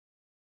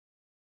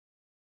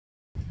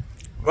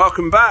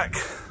Welcome back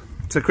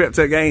to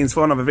Cryptogains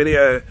for another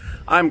video.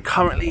 I'm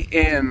currently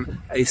in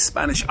a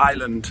Spanish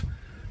island.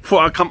 Thought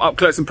I'd come up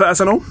close and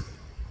personal.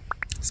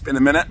 It's been a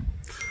minute.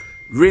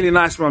 Really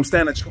nice where I'm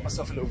staying. I just got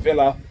myself a little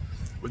villa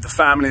with the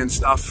family and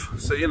stuff.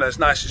 So, you know, it's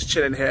nice just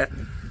chilling here.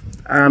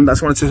 And I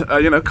just wanted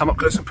to, come up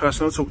close and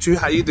personal, talk to you.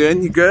 How you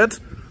doing? You good?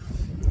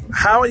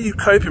 How are you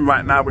coping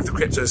right now with the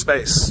crypto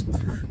space?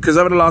 Because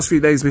over the last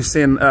few days, we've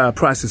seen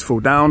prices fall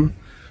down.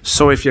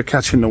 So if you're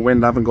catching the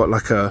wind, I haven't got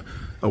like a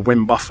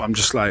wind buffer. I'm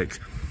just like,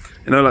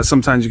 like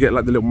sometimes you get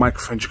like the little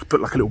microphones, you could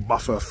put like a little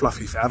buffer,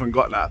 fluffy thing. I haven't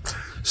got that.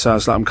 So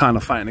it's like I'm kind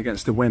of fighting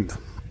against the wind.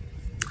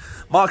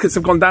 Markets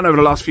have gone down over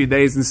the last few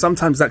days, and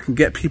sometimes that can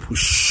get people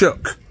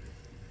shook.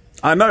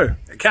 I know,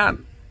 it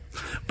can.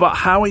 But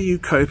how are you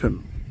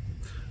coping?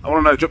 I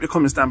want to know, drop your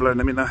comments down below and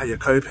let me know how you're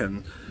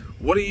coping.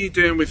 What are you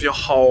doing with your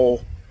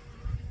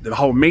the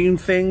whole meme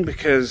thing?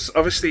 Because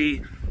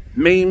obviously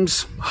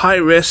memes, high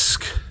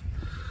risk.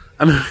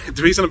 And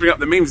the reason I bring up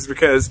the memes is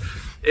because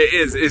it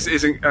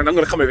is, and I'm going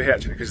to come over here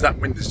actually because that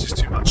wind is just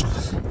too much.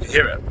 You can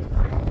hear it.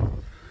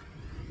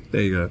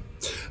 There you go.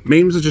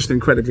 Memes are just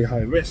incredibly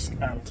high risk,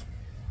 and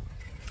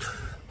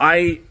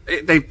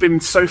they've been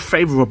so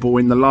favorable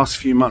in the last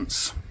few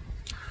months.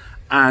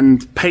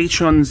 And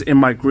patrons in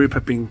my group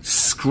have been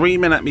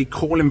screaming at me,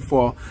 calling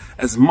for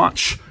as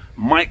much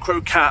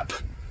micro cap,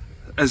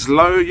 as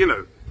low,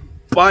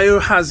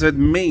 biohazard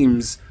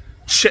memes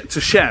shit to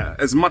share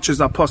as much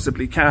as I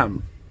possibly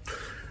can.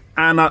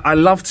 And I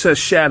love to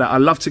share that. I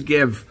love to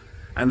give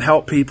and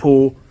help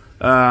people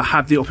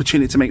have the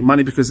opportunity to make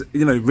money because,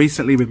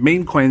 recently with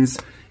meme coins,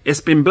 it's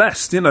been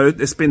blessed.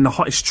 It's been the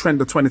hottest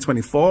trend of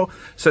 2024.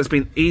 So it's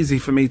been easy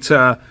for me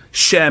to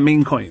share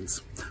meme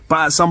coins.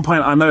 But at some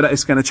point, I know that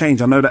it's going to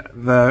change. I know that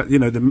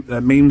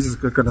the memes is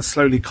going to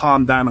slowly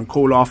calm down and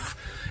cool off.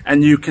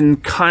 And you can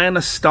kind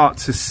of start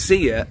to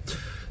see it.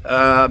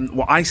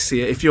 Well, I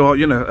see it. If you're,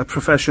 a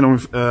professional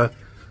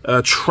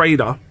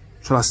trader,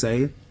 shall I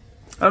say?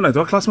 I don't know,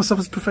 do I class myself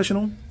as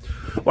professional?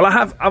 Well,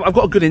 I've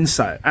got a good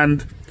insight.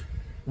 And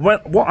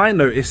what I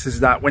notice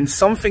is that when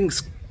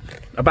something's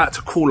about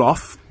to cool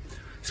off,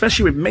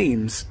 especially with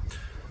memes,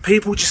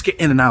 people just get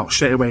in and out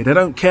straight away. They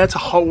don't care to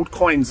hold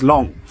coins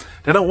long.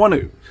 They don't want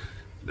to.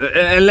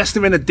 Unless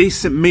they're in a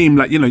decent meme,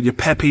 like, your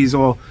Peppies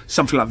or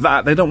something like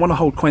that. They don't want to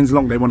hold coins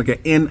long. They want to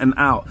get in and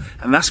out.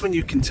 And that's when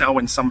you can tell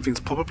when something's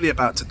probably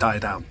about to die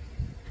down.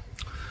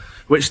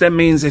 Which then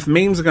means if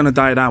memes are going to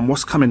die down,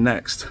 what's coming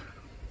next?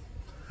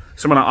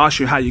 So when I ask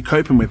you how you're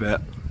coping with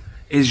it,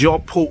 is your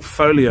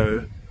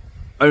portfolio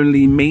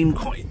only meme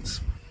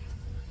coins?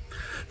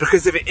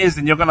 Because if it is,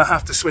 then you're going to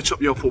have to switch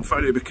up your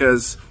portfolio,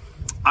 because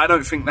I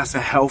don't think that's a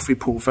healthy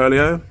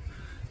portfolio.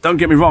 Don't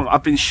get me wrong,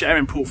 I've been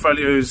sharing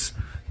portfolios,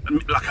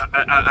 like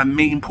a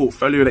meme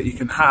portfolio that you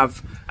can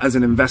have as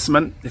an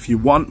investment if you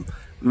want.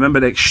 Remember,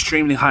 they're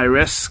extremely high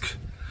risk.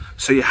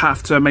 So you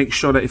have to make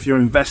sure that if you're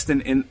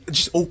investing in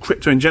just all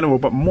crypto in general,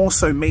 but more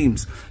so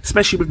memes,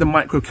 especially with the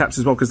micro caps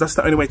as well, because that's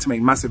the only way to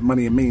make massive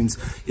money in memes.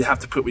 You have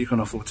to put what you can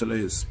afford to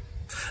lose.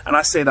 And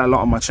I say that a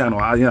lot on my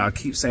channel. I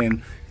keep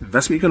saying,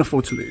 invest what you can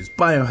afford to lose.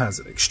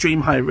 Biohazard,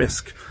 extreme high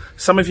risk.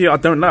 Some of you, I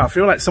don't know. I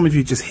feel like some of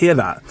you just hear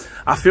that.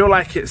 I feel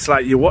like it's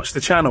like you watch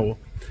the channel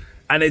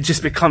and it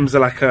just becomes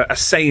like a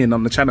saying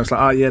on the channel. It's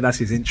like, oh yeah, that's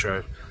his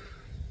intro.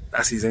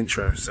 That's his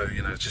intro. So,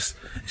 it's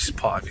just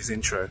part of his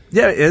intro.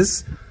 Yeah, it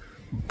is.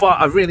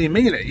 But I really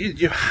mean it.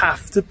 You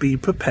have to be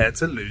prepared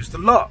to lose the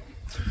lot.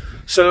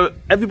 So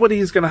everybody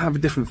is going to have a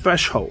different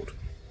threshold.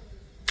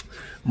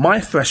 My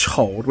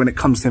threshold when it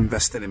comes to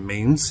investing in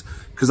memes,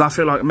 because I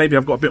feel like maybe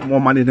I've got a bit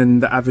more money than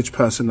the average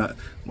person that,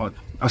 well,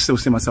 I still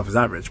see myself as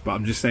average, but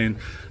I'm just saying,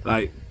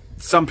 like,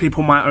 some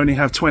people might only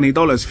have $20,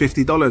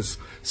 $50.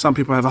 Some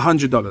people have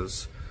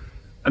 $100.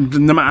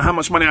 And no matter how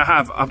much money I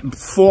have,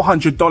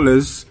 $400,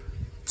 $200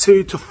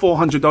 to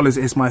 $400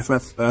 is my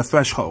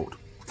threshold.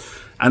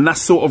 And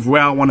that's sort of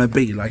where I want to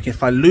be. Like,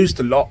 if I lose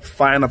the lot,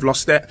 fine, I've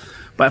lost it.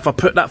 But if I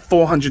put that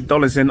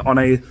 $400 in on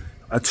a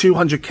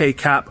 200K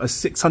cap, a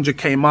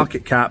 600K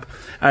market cap,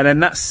 and then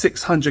that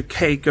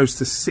 600K goes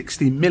to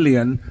 60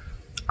 million,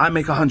 I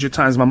make 100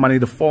 times my money.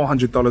 The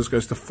 $400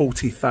 goes to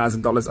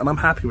 $40,000, and I'm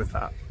happy with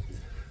that.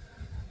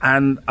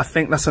 And I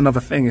think that's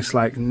another thing. It's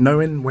like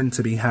knowing when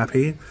to be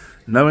happy,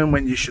 knowing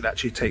when you should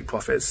actually take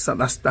profits. So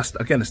that's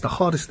again, it's the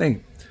hardest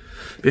thing,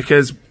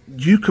 because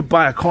you could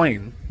buy a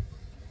coin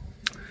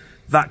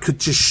that could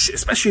just,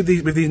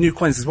 especially with these new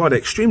coins as well, they're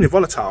extremely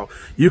volatile.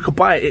 You could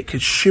buy it, it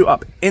could shoot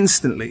up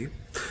instantly.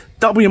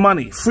 Double your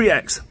money,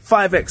 3x,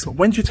 5x, but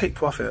when do you take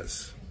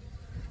profits?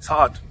 It's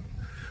hard.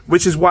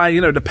 Which is why,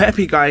 the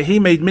Peppy guy, he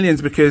made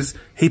millions because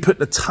he put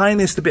the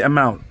tiniest bit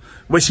amount,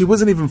 which he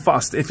wasn't even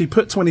fussed. If he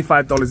put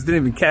 $25, he didn't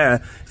even care.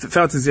 If it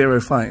fell to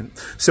zero, fine.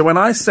 So when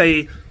I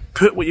say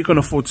put what you can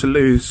afford to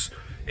lose,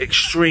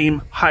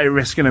 extreme high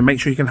risk, make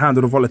sure you can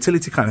handle the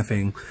volatility kind of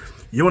thing,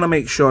 you want to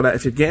make sure that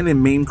if you're getting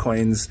in meme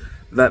coins,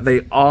 that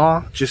they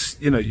are just,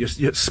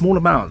 your small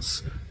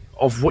amounts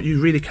of what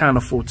you really can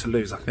afford to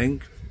lose, I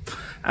think.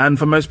 And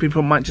for most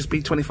people, it might just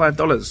be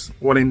 $25.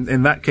 Well,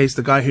 in that case,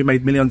 the guy who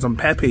made millions on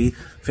Pepe,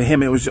 for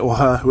him, it was, or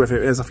her, whoever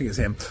it is, I think it's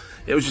him,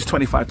 it was just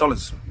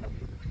 $25.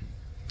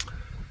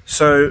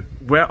 So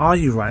where are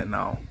you right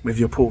now with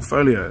your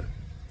portfolio?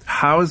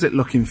 How is it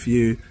looking for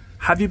you?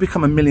 Have you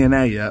become a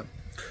millionaire yet?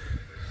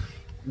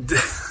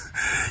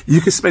 You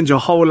could spend your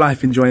whole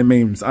life enjoying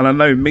memes. And I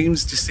know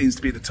memes just seems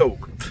to be the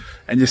talk.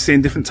 And you're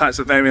seeing different types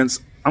of variants.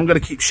 I'm going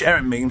to keep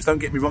sharing memes. Don't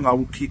get me wrong, I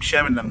will keep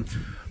sharing them.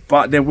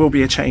 But there will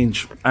be a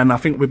change. And I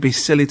think we'd be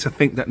silly to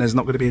think that there's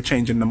not going to be a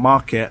change in the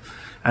market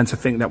and to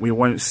think that we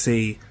won't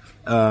see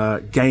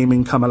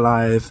gaming come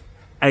alive,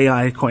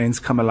 AI coins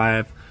come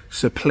alive.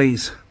 So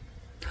please,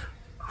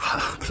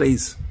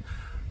 please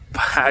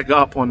bag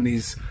up on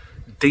these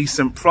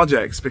decent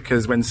projects,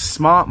 because when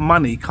smart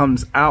money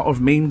comes out of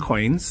meme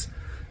coins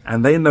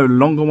and they no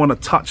longer want to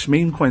touch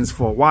meme coins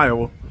for a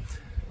while,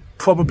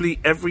 probably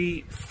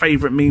every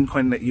favorite meme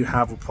coin that you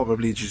have will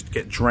probably just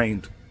get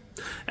drained,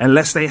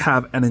 unless they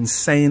have an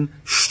insane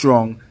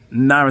strong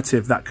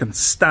narrative that can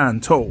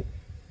stand tall.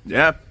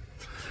 Yeah.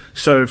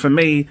 So for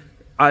me,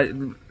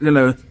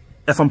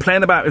 if I'm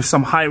playing about with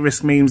some high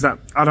risk memes that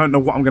I don't know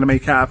what I'm going to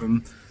make out of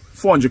them,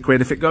 400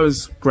 quid. If it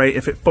goes, great.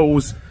 If it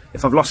falls,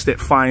 if I've lost it,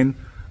 fine.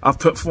 I've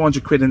put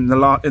 400 quid in the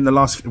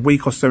last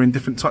week or so in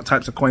different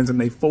types of coins, and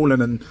they've fallen,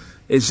 and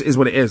it is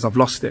what it is. I've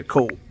lost it,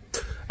 cool.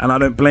 And I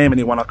don't blame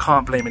anyone. I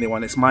can't blame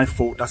anyone. It's my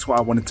fault. That's what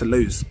I wanted to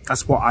lose.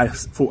 That's what I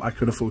thought I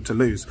could afford to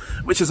lose,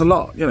 which is a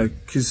lot,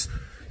 because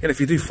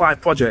if you do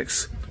 5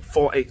 projects,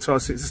 4, 8,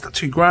 12, 6, it's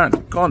 $2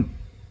 grand gone.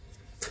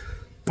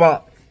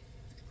 But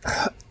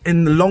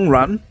in the long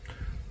run,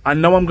 I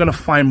know I'm going to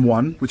find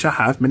one, which I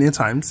have many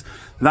times,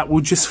 that will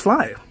just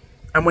fly.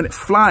 And when it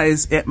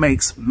flies, it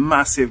makes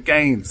massive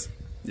gains.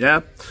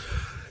 Yeah.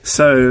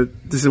 So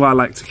this is why I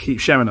like to keep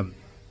sharing them.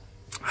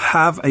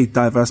 Have a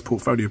diverse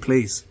portfolio,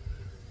 please.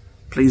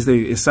 Please do.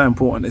 It's so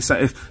important.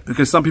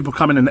 Because some people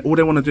come in and all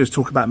they want to do is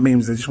talk about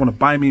memes. They just want to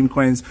buy meme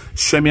coins.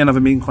 Show me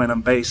another meme coin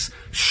on Base.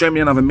 Show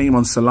me another meme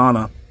on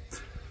Solana.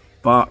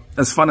 But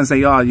as fun as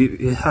they are,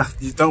 you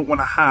don't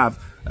want to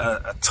have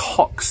a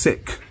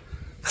toxic.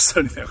 That's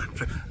the only thing I can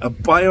play. A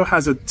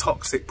biohazard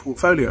toxic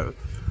portfolio.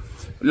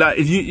 Like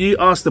if you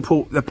ask I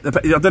don't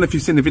know if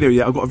you've seen the video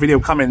yet. I've got a video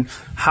coming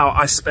how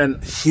I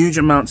spent huge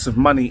amounts of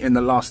money in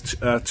the last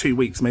 2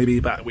 weeks, maybe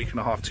about a week and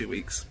a half, 2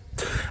 weeks.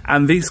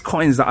 And these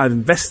coins that I've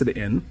invested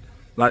in,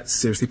 like,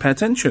 seriously pay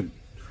attention.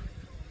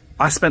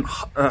 I spent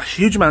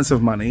huge amounts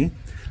of money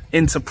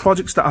into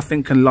projects that I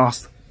think can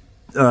last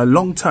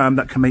long term,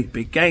 that can make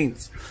big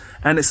gains.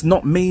 And it's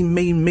not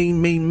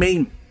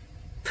meme.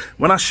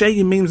 When I share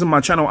you memes on my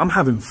channel, I'm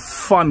having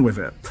fun with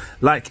it.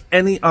 Like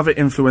any other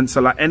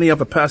influencer, like any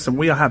other person,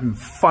 we are having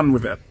fun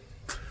with it.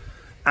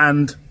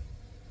 And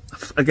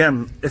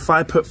again, if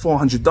I put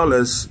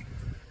 $400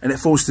 and it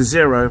falls to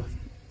 0,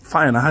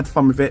 fine, I had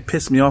fun with it,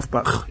 pissed me off,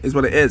 but is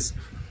what it is.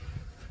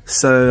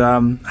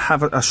 So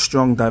have a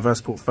strong, diverse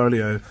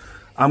portfolio.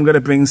 I'm going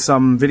to bring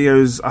some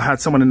videos. I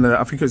had someone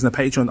I think it was in the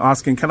Patreon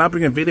asking, can I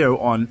bring a video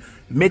on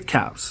mid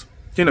caps?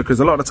 Because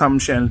a lot of the time I'm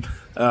sharing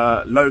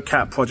low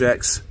cap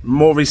projects.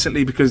 More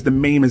recently, because the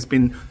meme has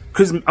been,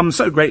 because I'm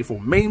so grateful.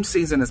 Meme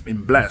season has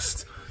been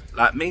blessed.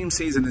 Like meme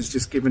season has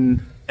just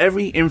given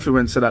every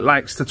influencer that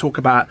likes to talk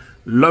about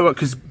lower,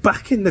 because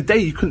back in the day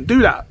you couldn't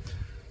do that.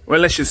 Well,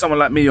 unless you're someone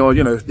like me or,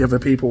 the other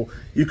people,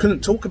 you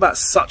couldn't talk about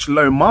such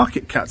low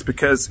market caps,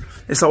 because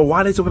it's like,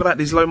 why are they talking about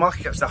these low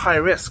market caps? They're high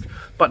risk.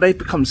 But they've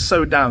become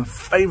so damn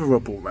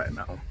favorable right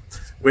now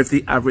with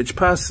the average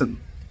person,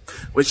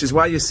 which is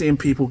why you're seeing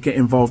people get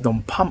involved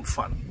on pump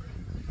fund,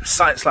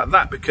 sites like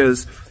that,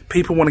 because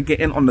people want to get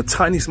in on the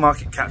tiniest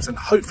market caps, and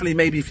hopefully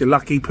maybe if you're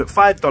lucky, put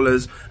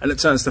 $5 and it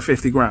turns to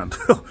 50 grand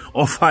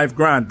or 5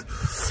 grand.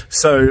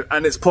 So,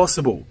 and it's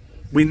possible.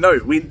 We know,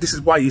 this is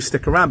why you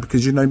stick around,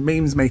 because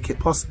memes make it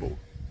possible.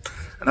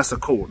 And that's a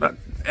cool,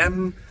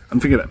 I'm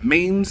thinking that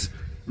memes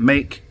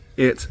make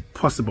it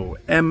possible.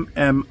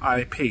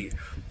 MMIP.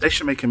 They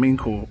should make a meme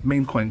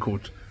coin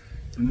called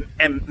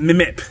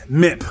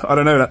MIP. I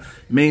don't know that.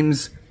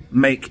 Memes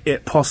make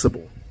it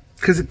possible.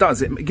 Because it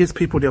does. It gives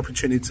people the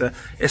opportunity to,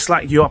 it's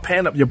like you're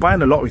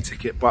buying a lottery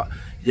ticket, but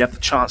you have the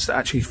chance to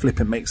actually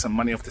flip and make some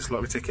money off this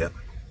lottery ticket.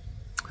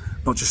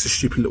 Not just a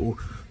stupid little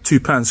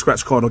 £2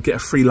 scratch card or get a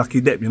free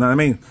lucky dip, you know what I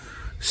mean?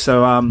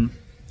 So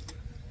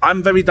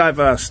I'm very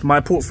diverse.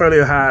 My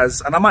portfolio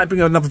has, and I might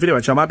bring another video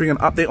actually, I might bring an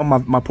update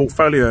on my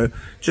portfolio,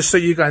 just so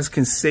you guys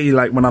can see,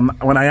 like, when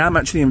I am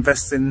actually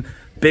investing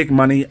big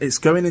money, it's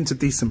going into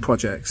decent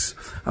projects.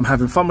 I'm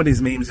having fun with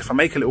these memes. If I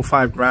make a little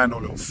 5 grand or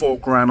a little 4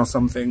 grand or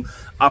something,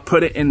 I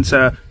put it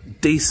into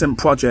decent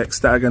projects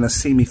that are going to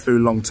see me through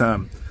long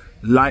term,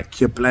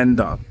 like your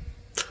Blender,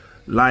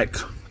 like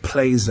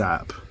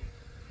PlayZap,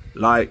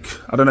 like,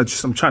 I don't know,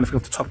 just I'm trying to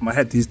think off the top of my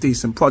head, these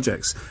decent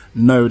projects,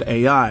 Node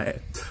AI,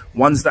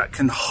 ones that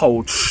can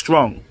hold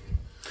strong.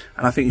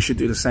 And I think you should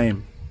do the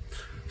same.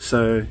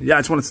 So yeah, I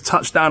just wanted to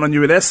touch down on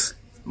you with this.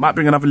 Might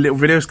bring another little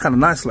video. It's kind of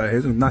nice, like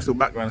here's a nice little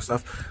background and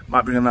stuff.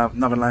 Might bring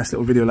another nice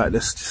little video like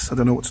this. Just, I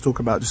don't know what to talk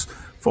about. Just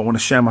thought I want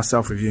to share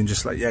myself with you and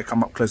just like, yeah,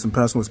 come up close and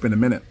personal. It's been a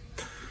minute.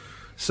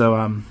 So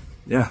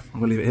yeah, I'm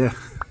gonna leave it here.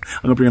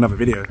 I'm gonna bring another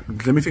video.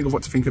 Let me think of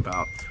what to think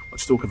about, what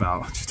to talk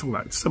about. Just talk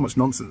about so much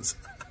nonsense.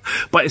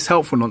 But it's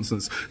helpful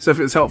nonsense. So if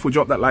it's helpful,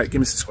 drop that like, give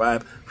me a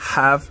subscribe.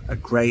 Have a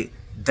great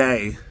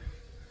day.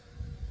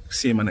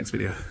 See you in my next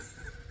video.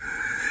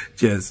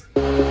 Cheers.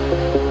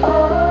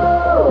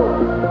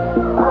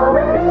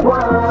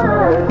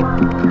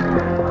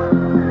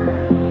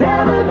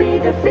 Never be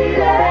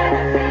defeated.